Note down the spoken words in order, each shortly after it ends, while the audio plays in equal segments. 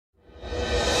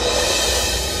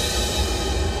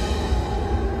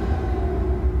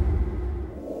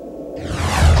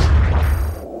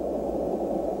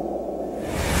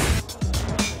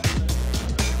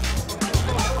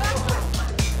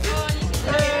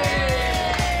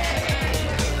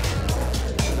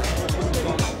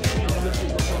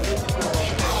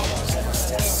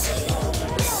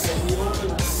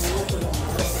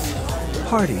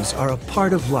Parties are a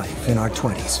part of life in our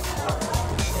 20s.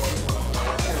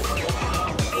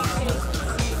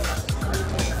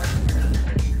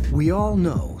 We all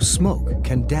know smoke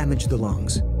can damage the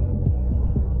lungs.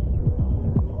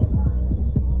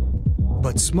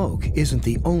 But smoke isn't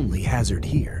the only hazard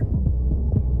here.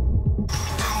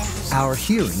 Our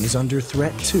hearing is under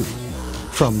threat too,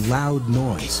 from loud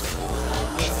noise.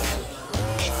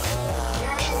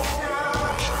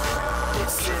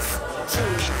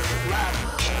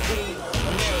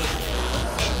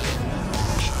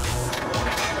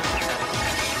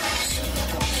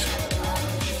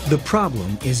 The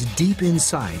problem is deep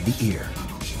inside the ear.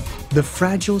 The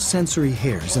fragile sensory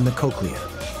hairs in the cochlea,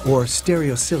 or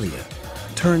stereocilia,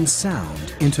 turn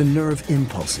sound into nerve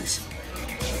impulses.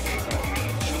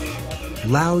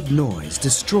 Loud noise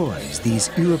destroys these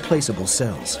irreplaceable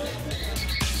cells.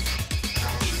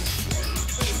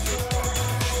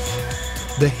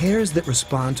 The hairs that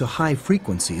respond to high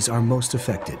frequencies are most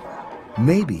affected,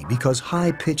 maybe because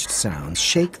high-pitched sounds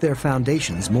shake their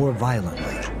foundations more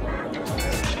violently.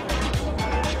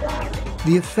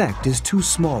 The effect is too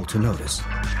small to notice.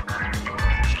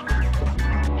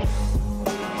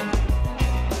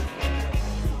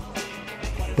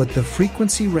 But the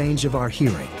frequency range of our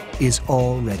hearing is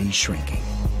already shrinking.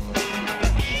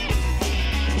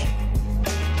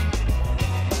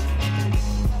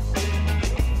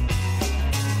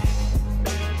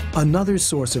 Another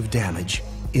source of damage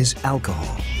is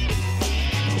alcohol.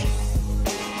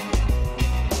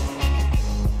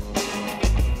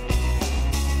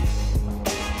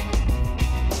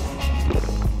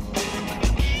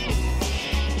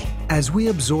 As we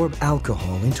absorb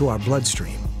alcohol into our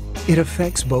bloodstream, it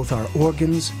affects both our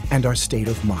organs and our state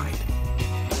of mind.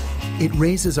 It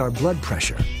raises our blood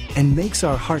pressure and makes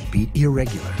our heartbeat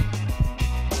irregular.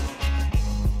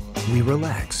 We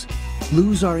relax,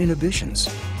 lose our inhibitions,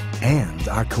 and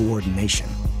our coordination.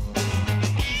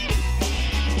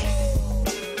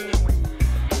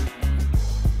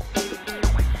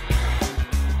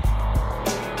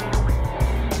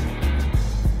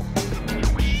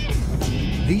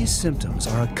 These symptoms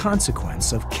are a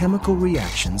consequence of chemical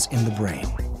reactions in the brain,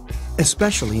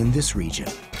 especially in this region,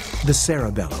 the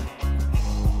cerebellum.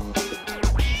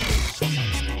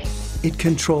 It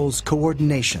controls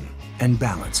coordination and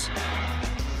balance.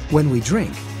 When we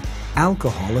drink,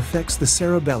 alcohol affects the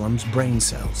cerebellum's brain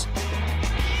cells.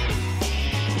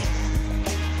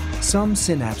 Some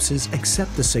synapses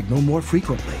accept the signal more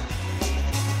frequently.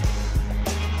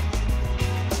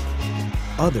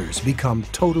 Others become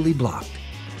totally blocked.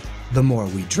 The more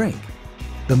we drink,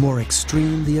 the more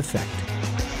extreme the effect.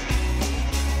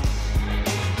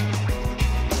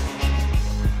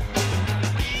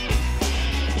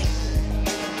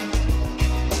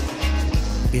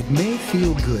 It may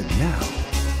feel good now,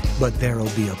 but there'll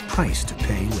be a price to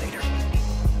pay later.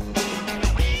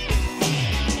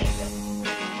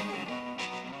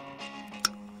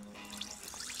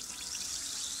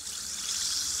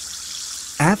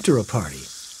 After a party,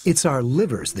 it's our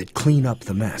livers that clean up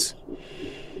the mess.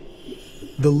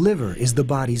 The liver is the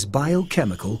body's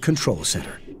biochemical control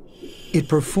center. It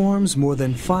performs more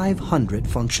than 500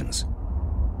 functions.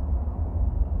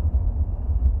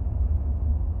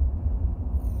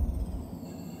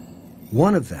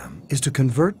 One of them is to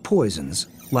convert poisons,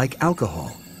 like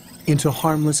alcohol, into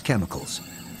harmless chemicals.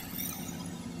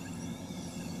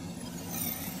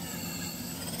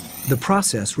 The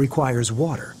process requires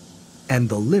water, and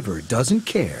the liver doesn't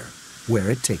care where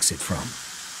it takes it from.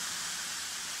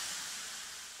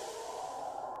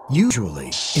 Usually,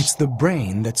 it's the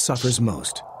brain that suffers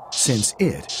most, since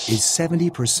it is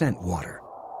 70% water.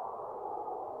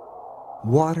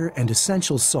 Water and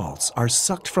essential salts are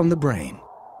sucked from the brain,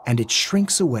 and it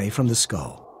shrinks away from the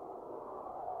skull.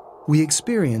 We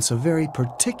experience a very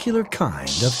particular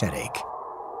kind of headache,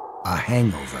 a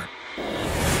hangover.